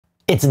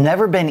It's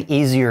never been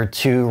easier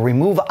to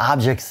remove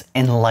objects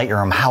in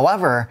Lightroom.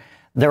 However,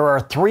 there are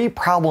 3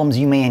 problems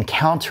you may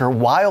encounter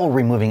while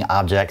removing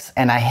objects,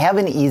 and I have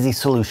an easy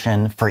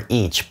solution for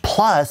each.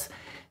 Plus,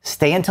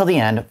 stay until the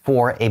end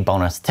for a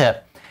bonus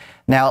tip.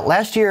 Now,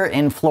 last year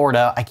in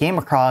Florida, I came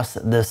across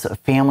this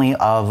family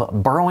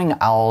of burrowing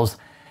owls,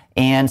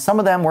 and some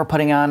of them were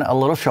putting on a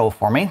little show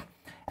for me.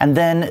 And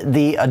then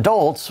the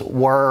adults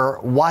were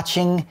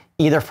watching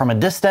either from a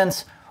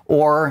distance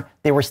or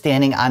they were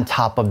standing on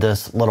top of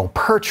this little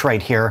perch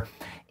right here.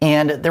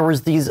 And there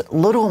was these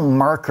little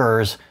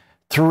markers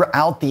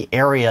throughout the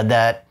area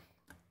that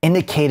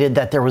indicated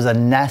that there was a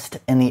nest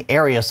in the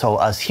area, so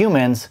us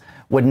humans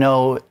would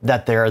know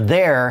that they're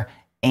there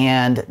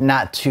and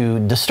not to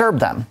disturb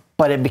them.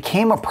 But it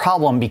became a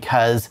problem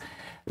because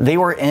they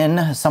were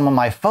in some of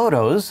my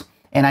photos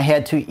and I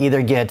had to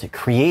either get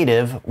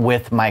creative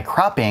with my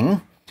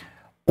cropping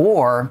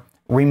or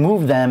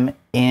remove them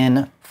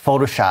in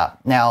Photoshop.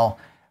 Now,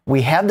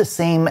 we have the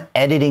same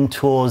editing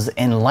tools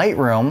in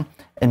Lightroom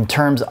in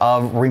terms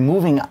of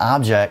removing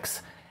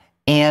objects,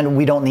 and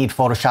we don't need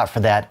Photoshop for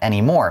that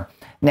anymore.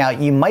 Now,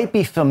 you might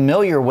be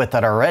familiar with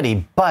it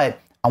already, but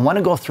I want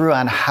to go through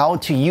on how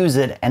to use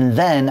it, and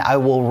then I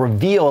will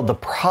reveal the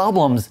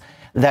problems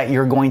that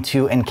you're going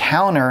to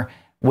encounter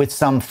with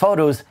some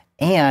photos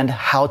and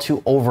how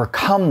to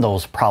overcome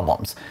those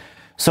problems.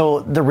 So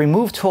the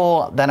remove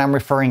tool that I'm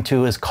referring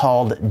to is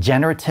called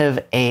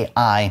Generative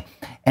AI,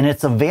 and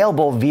it's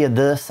available via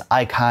this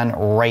icon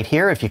right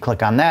here. If you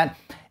click on that,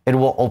 it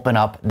will open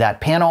up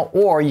that panel,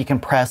 or you can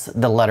press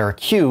the letter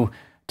Q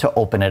to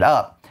open it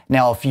up.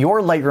 Now, if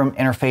your Lightroom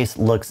interface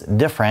looks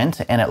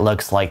different and it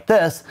looks like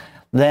this,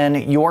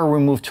 then your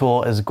remove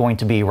tool is going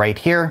to be right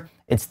here.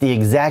 It's the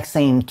exact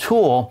same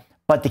tool,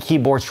 but the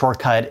keyboard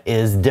shortcut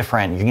is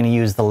different. You're going to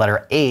use the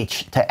letter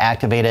H to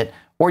activate it,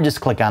 or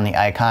just click on the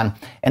icon,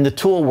 and the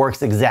tool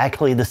works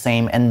exactly the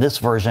same in this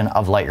version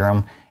of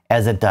Lightroom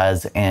as it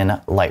does in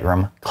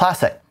Lightroom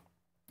Classic.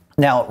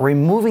 Now,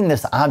 removing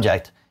this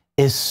object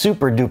is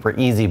super duper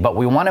easy, but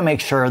we want to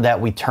make sure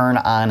that we turn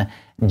on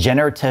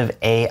Generative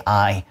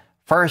AI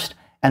first,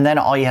 and then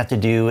all you have to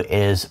do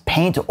is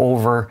paint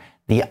over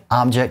the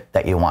object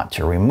that you want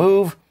to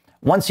remove.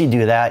 Once you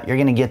do that, you're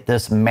going to get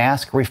this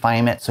mask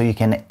refinement so you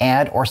can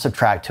add or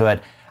subtract to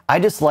it. I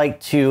just like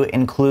to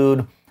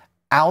include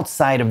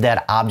outside of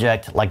that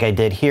object, like I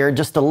did here,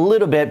 just a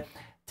little bit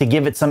to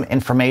give it some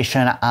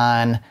information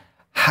on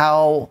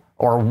how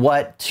or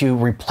what to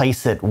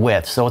replace it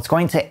with. So it's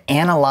going to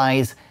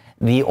analyze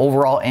the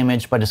overall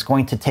image, but it's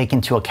going to take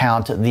into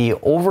account the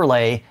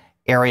overlay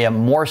area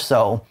more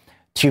so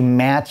to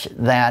match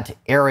that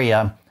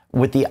area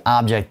with the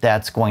object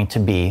that's going to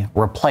be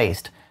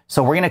replaced.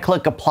 So we're going to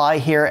click apply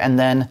here, and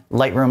then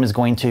Lightroom is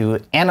going to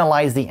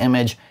analyze the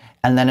image,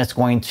 and then it's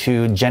going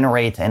to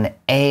generate an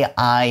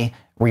AI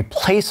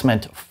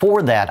replacement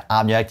for that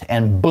object,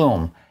 and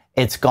boom,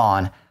 it's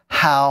gone.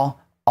 How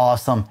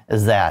awesome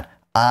is that?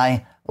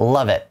 I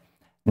love it.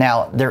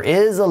 Now, there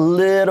is a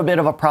little bit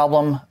of a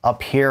problem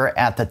up here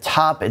at the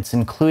top. It's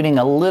including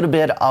a little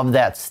bit of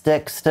that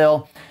stick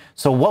still.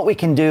 So what we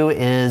can do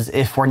is,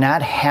 if we're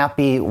not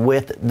happy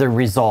with the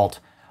result,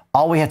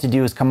 all we have to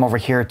do is come over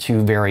here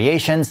to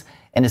variations,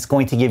 and it's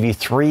going to give you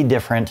 3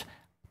 different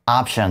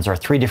options or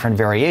 3 different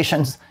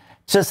variations.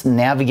 Just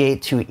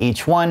navigate to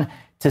each one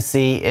to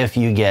see if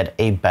you get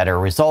a better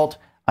result.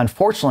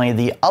 Unfortunately,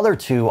 the other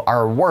 2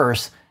 are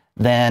worse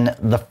than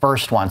the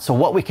first one. So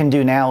what we can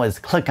do now is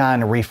click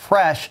on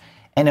refresh,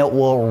 and it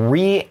will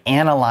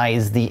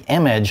reanalyze the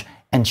image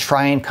and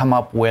try and come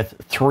up with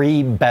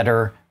 3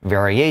 better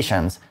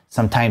variations.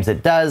 Sometimes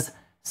it does,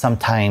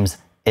 sometimes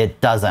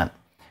it doesn't.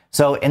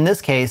 So in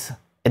this case,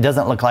 it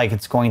doesn't look like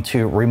it's going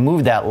to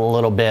remove that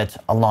little bit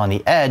along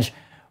the edge,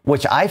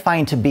 which I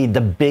find to be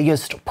the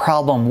biggest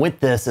problem with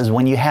this is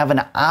when you have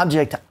an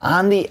object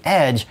on the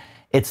edge,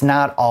 it's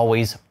not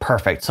always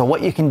perfect. So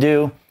what you can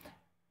do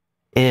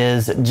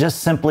is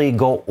just simply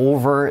go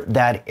over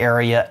that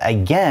area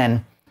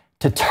again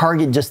to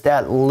target just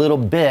that little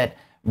bit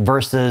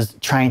versus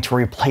trying to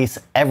replace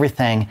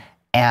everything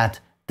at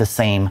the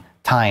same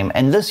time.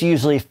 And this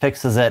usually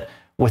fixes it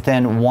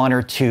within 1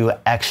 or 2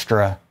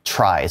 extra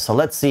tries. So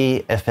let's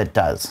see if it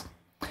does.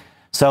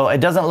 So it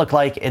doesn't look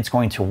like it's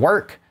going to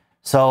work.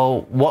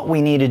 So what we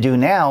need to do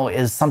now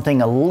is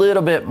something a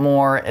little bit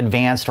more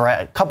advanced, or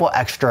a couple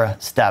extra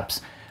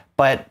steps.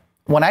 But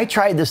when I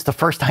tried this the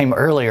first time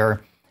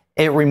earlier,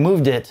 it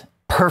removed it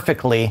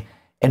perfectly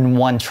in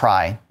 1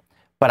 try.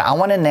 But I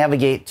want to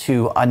navigate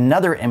to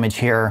another image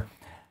here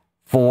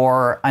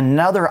for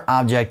another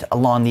object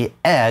along the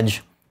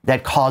edge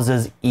that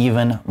causes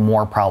even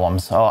more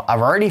problems. So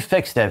I've already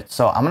fixed it,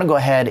 so I'm going to go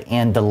ahead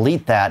and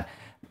delete that.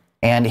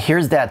 And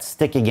here's that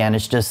stick again.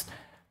 It's just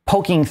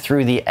poking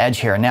through the edge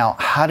here. Now,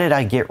 how did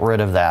I get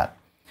rid of that?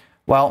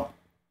 Well,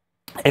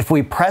 if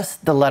we press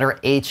the letter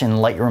H in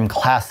Lightroom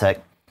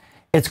Classic,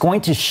 it's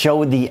going to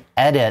show the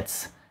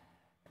edits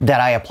that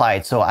I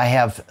applied. So I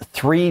have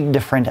 3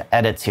 different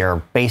edits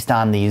here based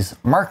on these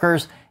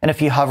markers. And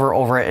if you hover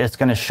over it, it's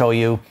going to show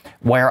you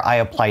where I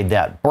applied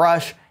that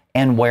brush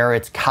and where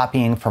it's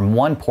copying from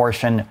one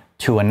portion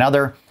to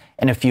another.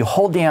 And if you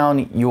hold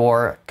down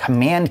your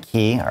Command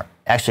key, or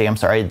actually, I'm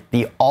sorry,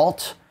 the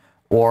Alt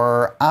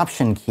or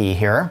Option key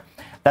here,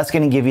 that's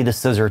going to give you the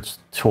scissors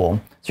tool.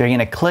 So you're going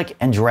to click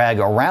and drag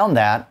around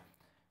that.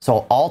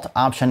 So Alt,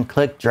 Option,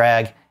 click,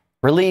 drag,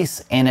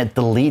 release, and it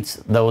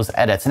deletes those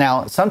edits.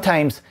 Now,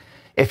 sometimes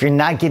if you're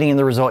not getting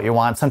the result you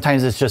want,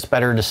 sometimes it's just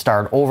better to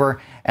start over,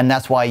 and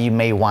that's why you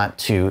may want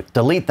to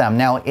delete them.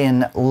 Now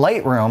in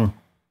Lightroom,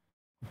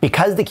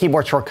 because the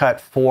keyboard shortcut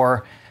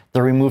for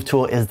the remove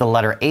tool is the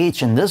letter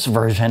H in this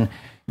version,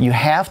 you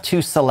have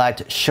to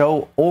select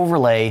Show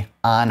Overlay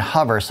on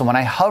Hover. So when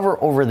I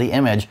hover over the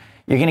image,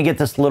 you're gonna get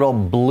this little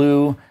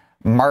blue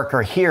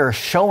marker here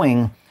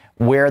showing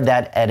where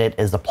that edit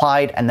is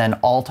applied, and then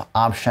Alt,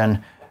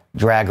 Option,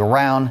 drag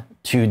around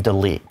to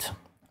delete.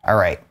 All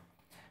right,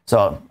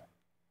 so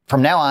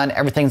from now on,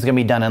 everything's gonna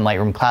be done in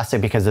Lightroom Classic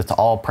because it's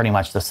all pretty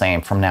much the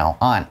same from now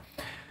on.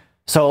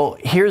 So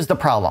here's the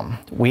problem.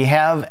 We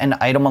have an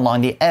item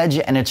along the edge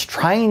and it's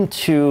trying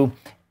to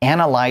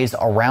analyze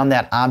around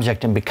that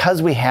object. And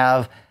because we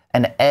have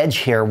an edge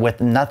here with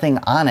nothing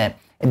on it,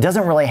 it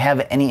doesn't really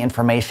have any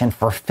information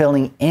for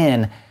filling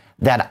in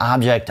that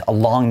object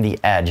along the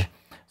edge.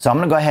 So I'm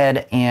gonna go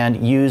ahead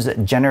and use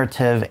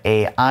generative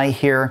AI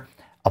here,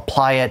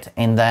 apply it,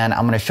 and then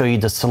I'm gonna show you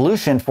the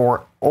solution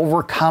for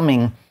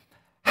overcoming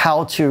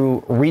how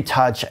to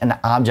retouch an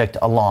object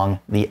along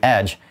the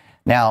edge.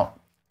 Now,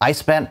 I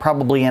spent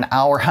probably an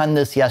hour on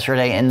this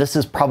yesterday, and this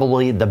is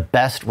probably the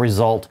best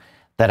result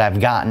that I've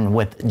gotten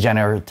with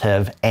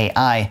generative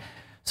AI.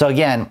 So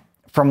again,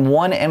 from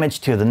one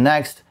image to the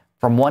next,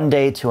 from one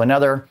day to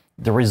another,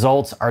 the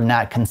results are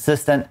not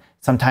consistent.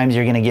 Sometimes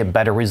you're gonna get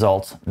better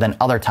results than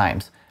other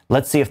times.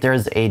 Let's see if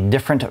there's a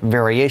different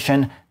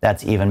variation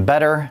that's even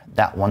better,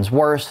 that one's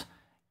worse,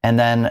 and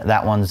then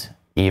that one's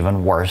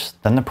even worse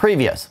than the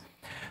previous.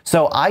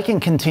 So I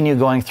can continue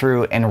going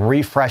through and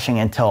refreshing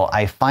until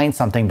I find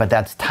something, but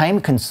that's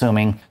time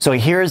consuming. So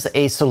here's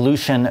a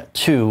solution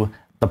to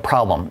the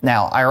problem.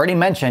 Now, I already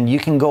mentioned you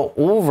can go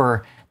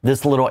over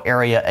this little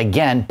area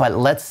again, but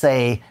let's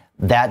say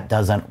that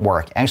doesn't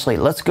work. Actually,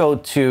 let's go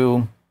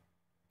to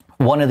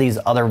one of these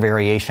other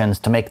variations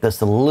to make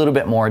this a little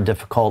bit more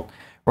difficult.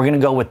 We're gonna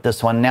go with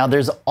this one. Now,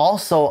 there's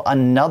also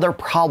another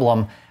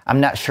problem.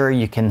 I'm not sure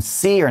you can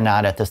see or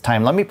not at this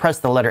time. Let me press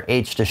the letter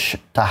H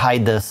to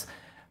hide this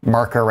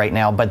marker right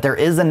now, but there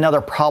is another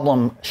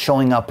problem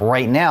showing up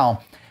right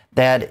now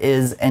that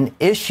is an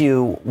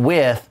issue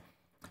with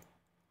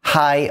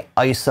high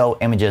ISO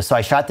images. So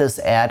I shot this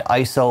at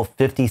ISO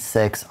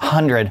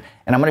 5600,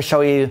 and I'm going to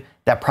show you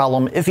that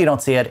problem if you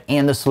don't see it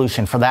and the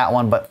solution for that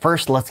one. But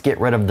first, let's get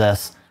rid of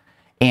this.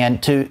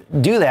 And to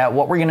do that,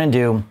 what we're going to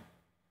do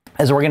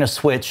is we're going to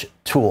switch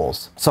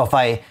tools. So if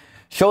I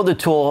show the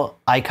tool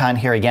icon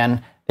here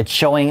again, it's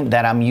showing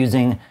that I'm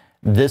using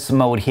this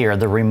mode here,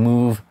 the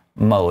remove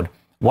mode.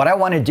 What I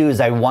want to do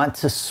is I want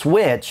to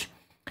switch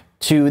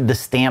to the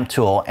stamp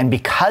tool. And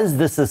because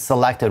this is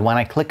selected, when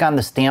I click on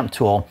the stamp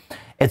tool,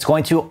 it's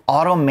going to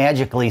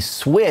automatically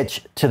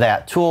switch to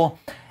that tool.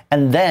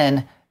 And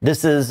then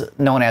this is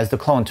known as the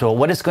clone tool.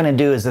 What it's going to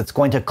do is it's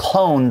going to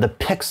clone the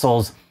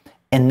pixels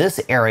in this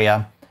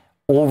area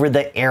over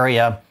the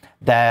area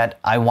that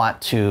I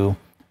want to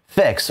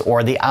fix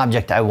or the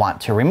object I want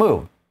to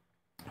remove.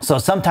 So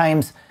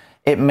sometimes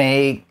it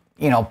may,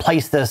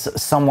 place this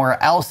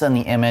somewhere else in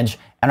the image,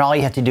 and all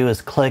you have to do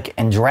is click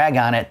and drag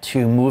on it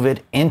to move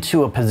it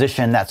into a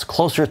position that's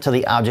closer to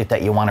the object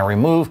that you want to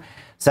remove,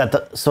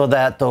 so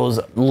that those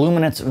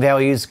luminance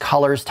values,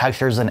 colors,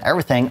 textures, and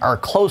everything are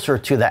closer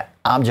to that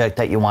object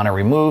that you want to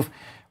remove.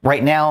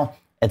 Right now,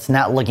 it's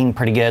not looking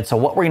pretty good. So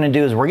what we're going to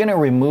do is we're going to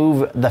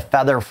remove the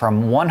feather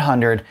from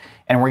 100,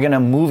 and we're going to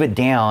move it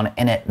down,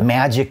 and it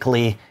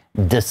magically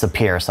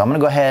disappears. So I'm going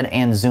to go ahead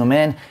and zoom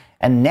in,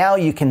 and now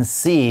you can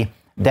see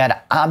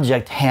that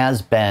object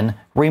has been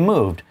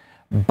removed.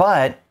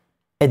 But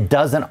it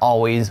doesn't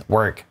always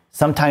work.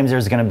 Sometimes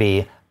there's going to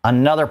be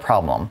another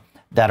problem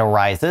that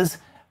arises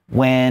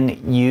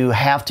when you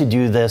have to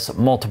do this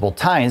multiple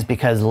times,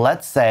 because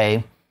let's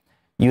say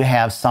you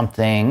have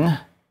something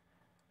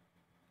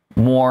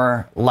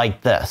more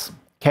like this.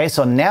 Okay,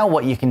 so now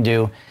what you can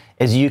do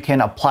is you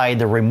can apply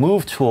the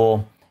remove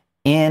tool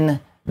in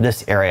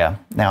this area.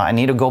 Now I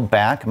need to go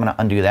back. I'm going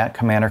to undo that,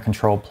 Command or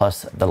Control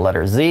plus the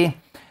letter Z,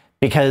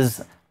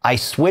 because I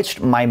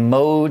switched my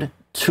mode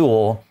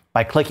tool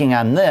by clicking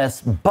on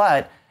this,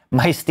 but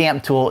my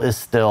stamp tool is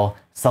still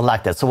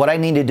selected. So what I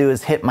need to do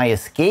is hit my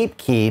escape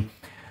key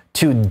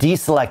to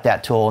deselect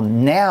that tool.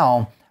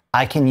 Now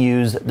I can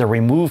use the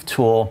remove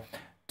tool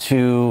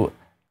to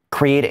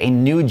create a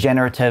new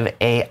generative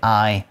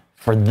AI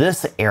for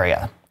this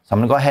area. So I'm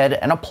gonna go ahead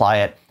and apply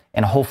it,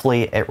 and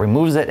hopefully it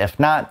removes it. If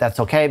not, that's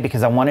okay,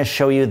 because I wanna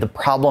show you the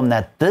problem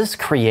that this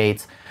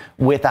creates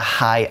with a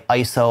high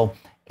ISO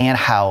and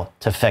how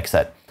to fix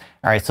it.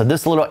 All right, so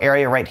this little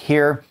area right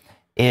here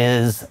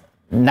is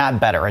not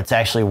better, it's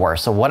actually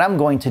worse. So what I'm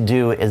going to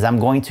do is I'm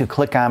going to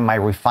click on my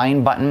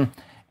refine button,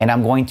 and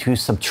I'm going to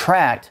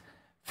subtract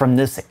from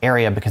this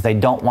area because I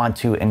don't want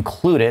to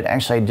include it.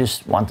 Actually, I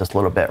just want this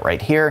little bit right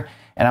here,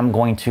 and I'm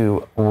going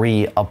to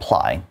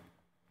reapply.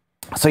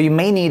 So you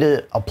may need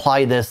to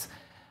apply this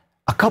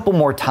a couple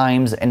more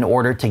times in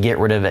order to get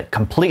rid of it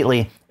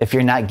completely if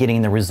you're not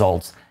getting the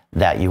results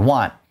that you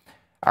want.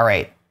 All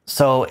right,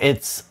 so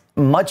it's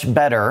much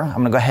better. I'm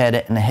gonna go ahead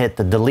and hit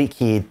the delete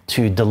key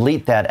to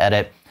delete that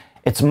edit.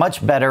 It's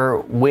much better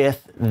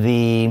with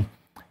the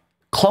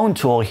clone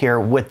tool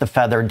here with the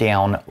feather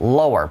down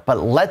lower.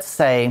 But let's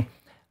say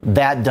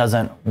that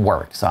doesn't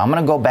work. So I'm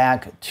gonna go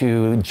back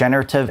to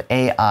generative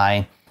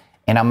AI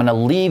and I'm gonna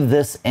leave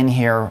this in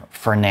here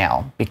for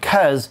now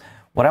because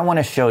what I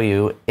wanna show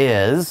you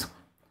is,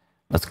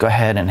 let's go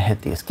ahead and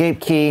hit the escape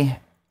key,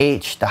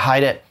 H to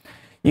hide it.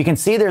 You can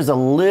see there's a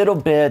little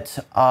bit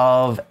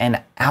of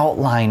an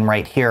outline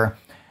right here,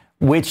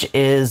 which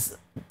is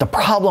the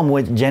problem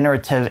with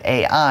generative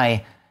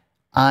AI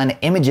on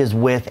images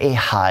with a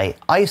high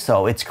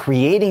ISO. It's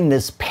creating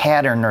this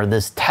pattern or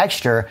this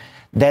texture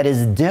that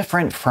is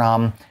different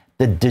from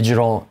the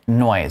digital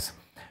noise.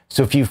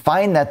 So if you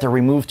find that the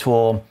remove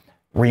tool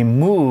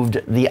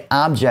removed the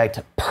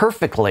object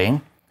perfectly,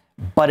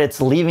 but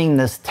it's leaving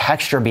this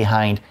texture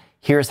behind,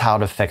 here's how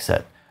to fix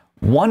it.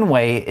 One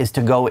way is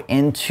to go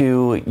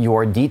into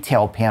your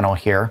detail panel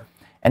here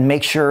and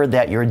make sure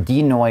that your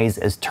denoise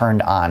is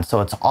turned on.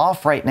 So it's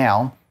off right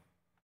now,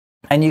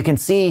 and you can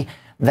see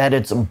that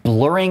it's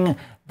blurring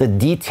the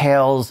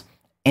details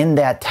in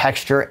that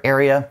texture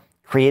area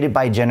created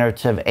by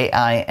generative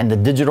AI and the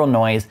digital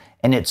noise,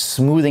 and it's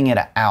smoothing it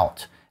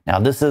out. Now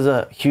this is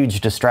a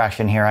huge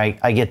distraction here,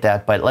 I get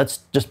that, but let's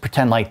just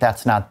pretend like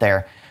that's not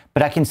there.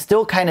 But I can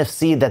still kind of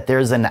see that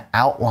there's an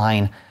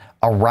outline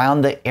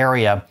around the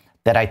area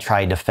that I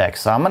tried to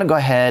fix. So I'm gonna go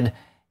ahead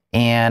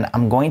and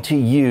I'm going to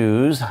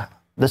use,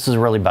 this is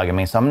really bugging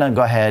me, so I'm gonna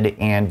go ahead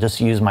and just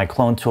use my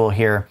clone tool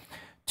here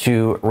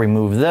to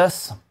remove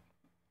this.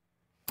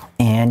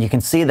 And you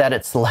can see that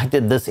it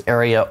selected this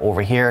area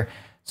over here.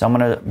 So I'm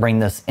gonna bring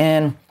this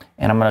in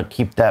and I'm gonna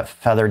keep that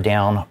feather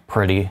down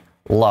pretty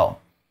low.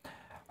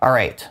 All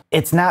right,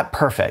 it's not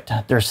perfect.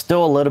 There's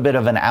still a little bit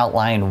of an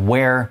outline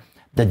where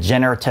the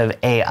generative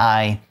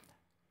AI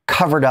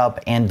covered up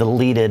and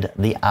deleted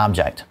the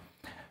object.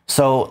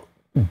 So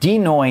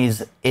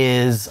denoise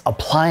is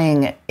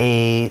applying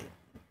a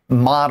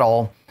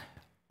model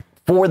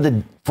for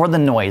the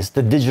noise,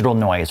 the digital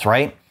noise,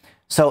 right?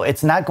 So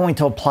it's not going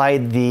to apply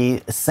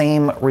the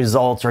same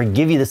results or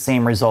give you the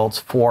same results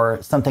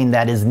for something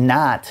that is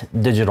not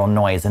digital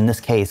noise, in this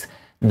case,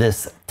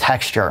 this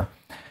texture.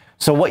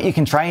 So what you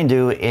can try and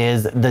do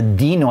is the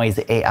denoise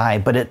AI,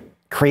 but it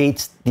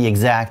creates the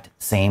exact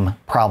same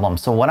problem.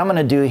 So what I'm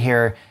gonna do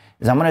here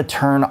is I'm gonna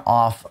turn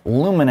off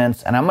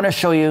luminance and I'm gonna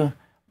show you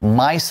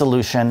my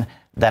solution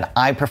that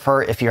I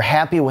prefer. If you're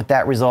happy with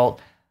that result,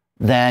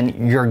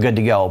 then you're good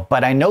to go.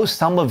 But I know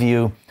some of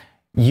you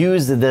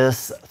use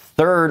this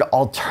third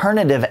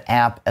alternative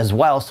app as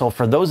well. So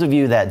for those of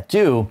you that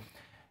do,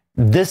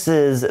 this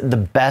is the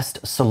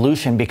best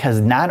solution because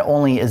not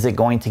only is it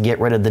going to get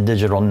rid of the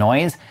digital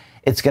noise,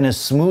 it's going to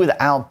smooth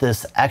out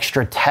this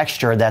extra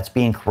texture that's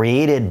being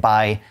created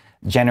by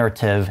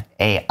generative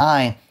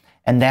AI.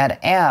 And that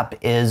app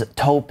is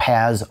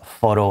Topaz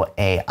Photo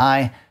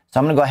AI. So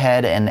I'm going to go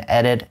ahead and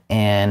edit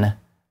in,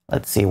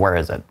 let's see, where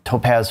is it?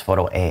 Topaz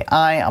Photo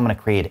AI. I'm going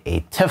to create a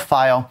TIFF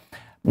file.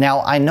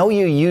 Now, I know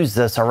you use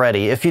this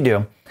already, if you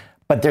do,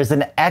 but there's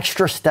an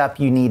extra step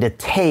you need to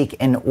take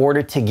in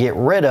order to get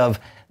rid of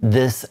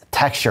this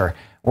texture.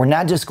 We're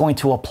not just going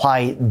to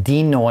apply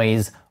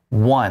denoise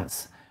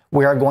once.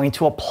 We are going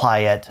to apply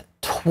it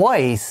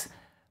twice,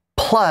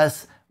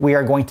 plus we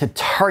are going to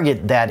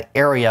target that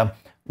area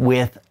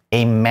with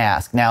a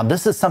mask. Now,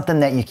 this is something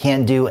that you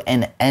can't do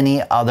in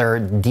any other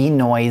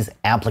denoise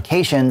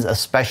applications,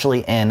 especially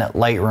in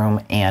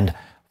Lightroom and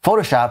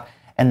Photoshop,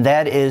 and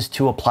that is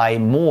to apply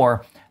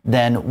more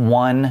than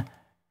one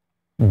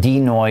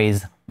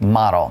denoise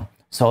model.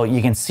 So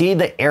you can see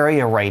the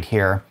area right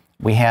here.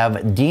 We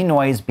have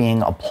denoise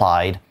being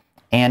applied,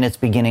 and it's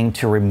beginning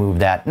to remove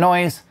that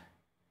noise.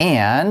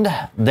 And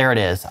there it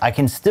is. I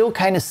can still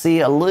kind of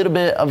see a little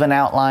bit of an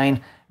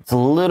outline. It's a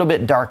little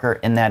bit darker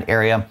in that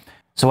area.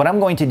 So what I'm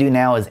going to do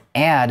now is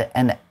add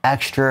an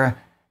extra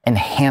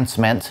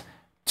enhancement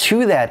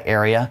to that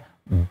area.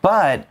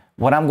 But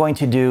what I'm going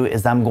to do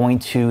is I'm going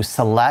to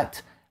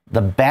select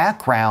the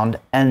background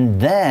and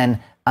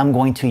then I'm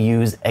going to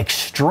use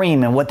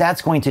extreme. And what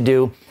that's going to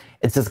do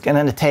is it's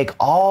going to take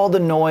all the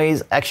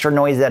noise, extra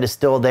noise that is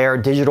still there,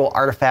 digital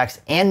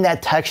artifacts, and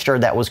that texture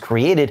that was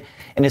created,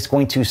 and it's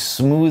going to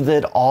smooth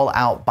it all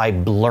out by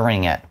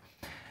blurring it.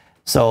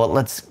 So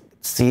let's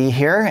see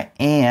here,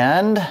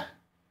 and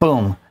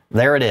boom,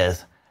 there it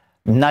is.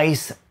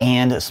 Nice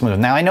and smooth.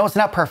 Now I know it's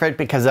not perfect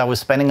because I was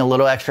spending a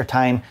little extra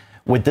time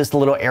with this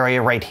little area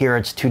right here.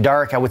 It's too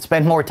dark. I would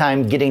spend more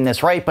time getting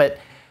this right, but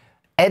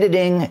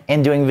editing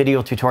and doing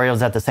video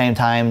tutorials at the same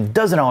time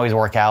doesn't always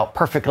work out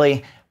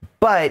perfectly.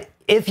 But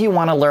if you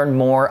want to learn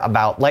more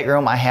about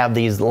Lightroom, I have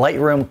these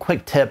Lightroom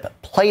quick tip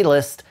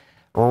playlists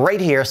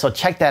right here. So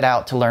check that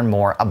out to learn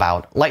more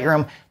about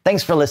Lightroom.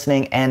 Thanks for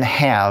listening and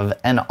have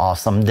an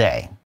awesome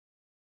day.